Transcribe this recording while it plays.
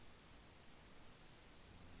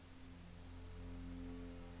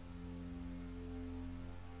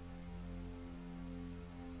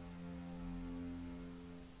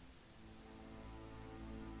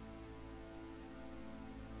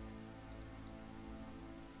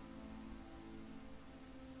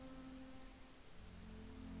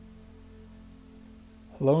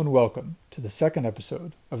Hello and welcome to the second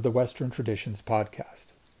episode of the Western Traditions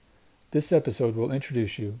podcast. This episode will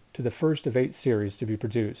introduce you to the first of 8 series to be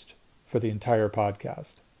produced for the entire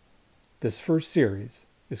podcast. This first series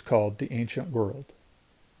is called The Ancient World.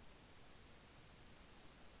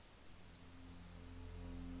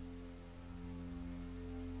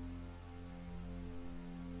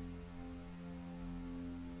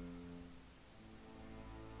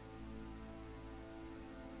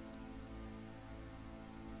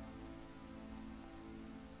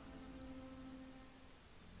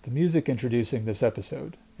 The music introducing this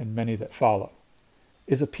episode, and many that follow,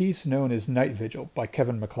 is a piece known as Night Vigil by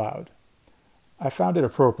Kevin MacLeod. I found it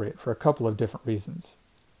appropriate for a couple of different reasons.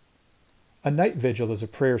 A night vigil is a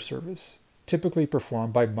prayer service, typically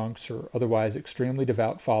performed by monks or otherwise extremely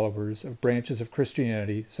devout followers of branches of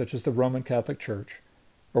Christianity such as the Roman Catholic Church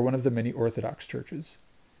or one of the many Orthodox churches.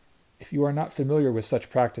 If you are not familiar with such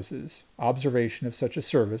practices, observation of such a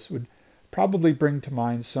service would probably bring to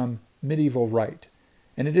mind some medieval rite,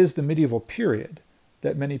 and it is the medieval period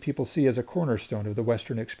that many people see as a cornerstone of the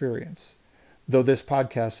Western experience, though this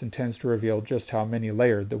podcast intends to reveal just how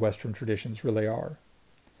many-layered the Western traditions really are.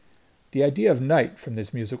 The idea of night from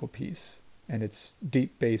this musical piece, and its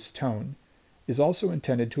deep bass tone, is also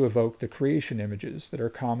intended to evoke the creation images that are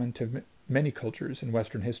common to many cultures in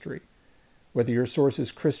Western history. Whether your source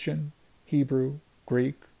is Christian, Hebrew,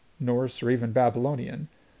 Greek, Norse, or even Babylonian,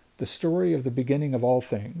 the story of the beginning of all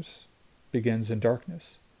things begins in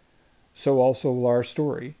darkness. So also will our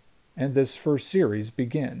story and this first series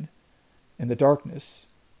begin in the darkness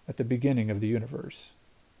at the beginning of the universe.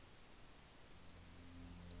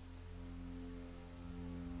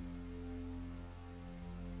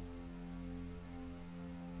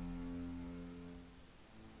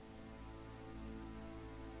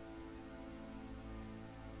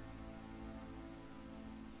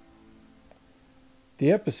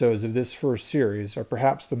 The episodes of this first series are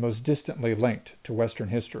perhaps the most distantly linked to Western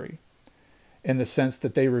history, in the sense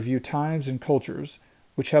that they review times and cultures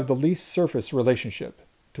which have the least surface relationship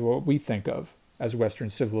to what we think of as Western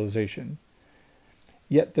civilization.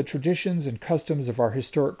 Yet the traditions and customs of our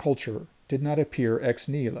historic culture did not appear ex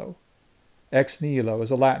nihilo. Ex nihilo is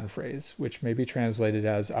a Latin phrase, which may be translated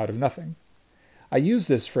as out of nothing. I use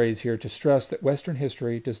this phrase here to stress that Western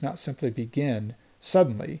history does not simply begin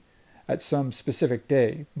suddenly at some specific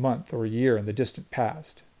day, month, or year in the distant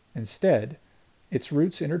past. Instead, its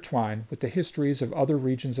roots intertwine with the histories of other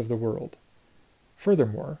regions of the world.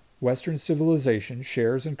 Furthermore, Western civilization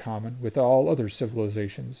shares in common with all other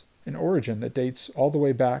civilizations an origin that dates all the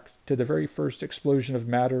way back to the very first explosion of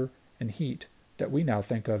matter and heat that we now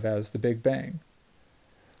think of as the Big Bang.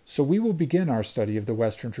 So we will begin our study of the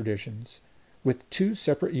Western traditions with 2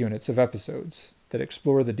 separate units of episodes that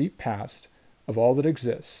explore the deep past of all that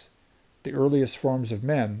exists, the earliest forms of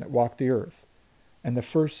men that walked the earth, and the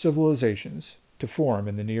first civilizations to form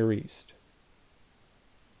in the Near East.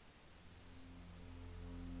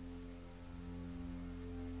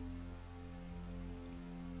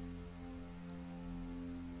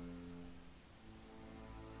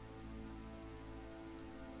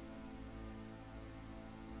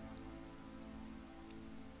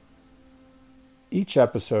 Each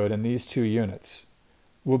episode in these 2 units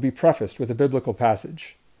will be prefaced with a biblical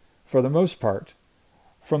passage, for the most part,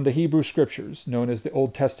 from the Hebrew Scriptures known as the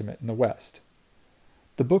Old Testament in the West.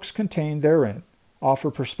 The books contained therein offer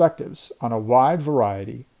perspectives on a wide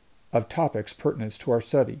variety of topics pertinent to our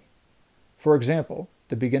study. For example,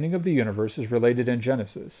 the beginning of the universe is related in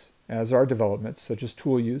Genesis, as are developments such as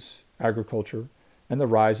tool use, agriculture, and the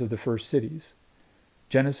rise of the first cities.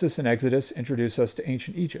 Genesis and Exodus introduce us to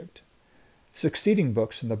ancient Egypt. Succeeding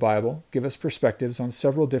books in the Bible give us perspectives on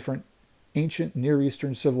several different ancient Near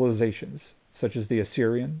Eastern civilizations, such as the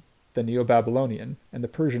Assyrian, the Neo-Babylonian, and the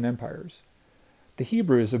Persian empires. The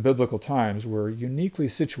Hebrews of biblical times were uniquely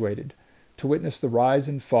situated to witness the rise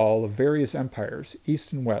and fall of various empires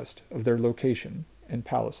east and west of their location in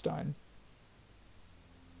Palestine.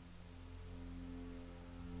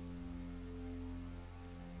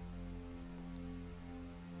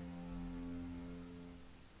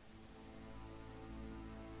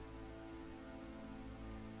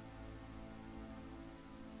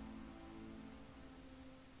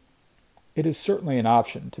 It is certainly an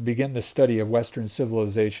option to begin the study of Western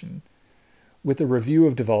civilization with a review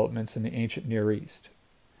of developments in the ancient Near East.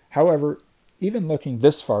 However, even looking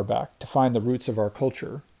this far back to find the roots of our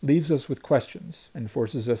culture leaves us with questions and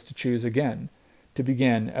forces us to choose again to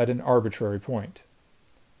begin at an arbitrary point.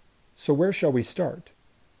 So where shall we start?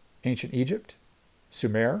 Ancient Egypt?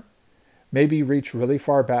 Sumer? Maybe reach really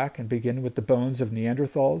far back and begin with the bones of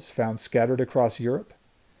Neanderthals found scattered across Europe?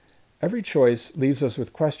 Every choice leaves us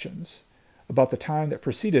with questions about the time that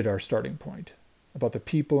preceded our starting point, about the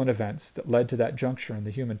people and events that led to that juncture in the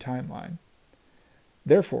human timeline.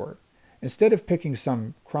 Therefore, instead of picking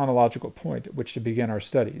some chronological point at which to begin our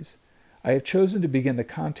studies, I have chosen to begin the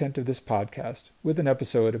content of this podcast with an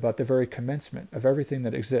episode about the very commencement of everything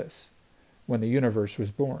that exists, when the universe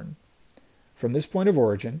was born. From this point of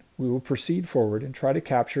origin, we will proceed forward and try to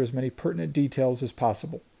capture as many pertinent details as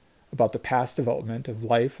possible about the past development of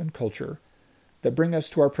life and culture that bring us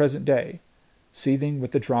to our present day, seething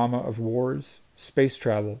with the drama of wars, space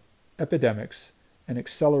travel, epidemics, and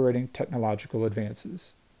accelerating technological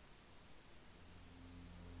advances.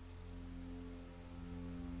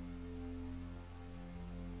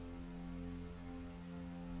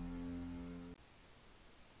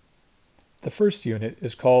 The first unit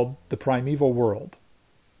is called The Primeval World.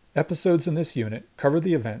 Episodes in this unit cover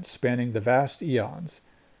the events spanning the vast eons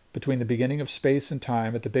between the beginning of space and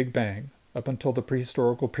time at the Big Bang up until the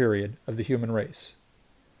prehistorical period of the human race.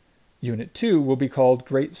 Unit 2 will be called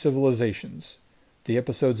Great Civilizations. The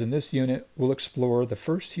episodes in this unit will explore the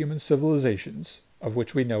first human civilizations of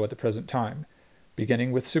which we know at the present time,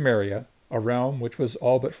 beginning with Sumeria, a realm which was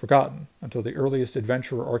all but forgotten until the earliest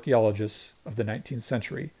adventurer archaeologists of the 19th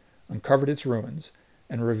century uncovered its ruins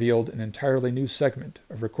and revealed an entirely new segment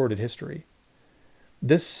of recorded history.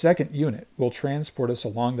 This second unit will transport us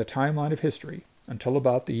along the timeline of history until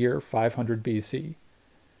about the year 500 BC.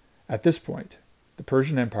 At this point, the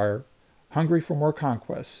Persian Empire, hungry for more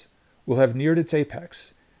conquests, will have neared its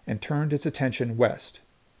apex and turned its attention west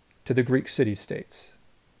to the Greek city-states.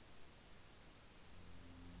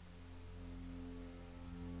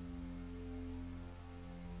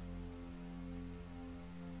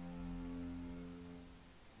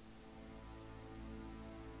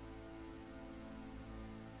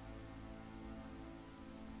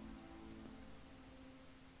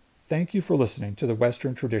 Thank you for listening to the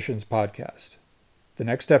Western Traditions Podcast. The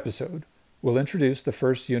next episode will introduce the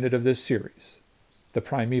first unit of this series, The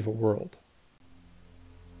Primeval World.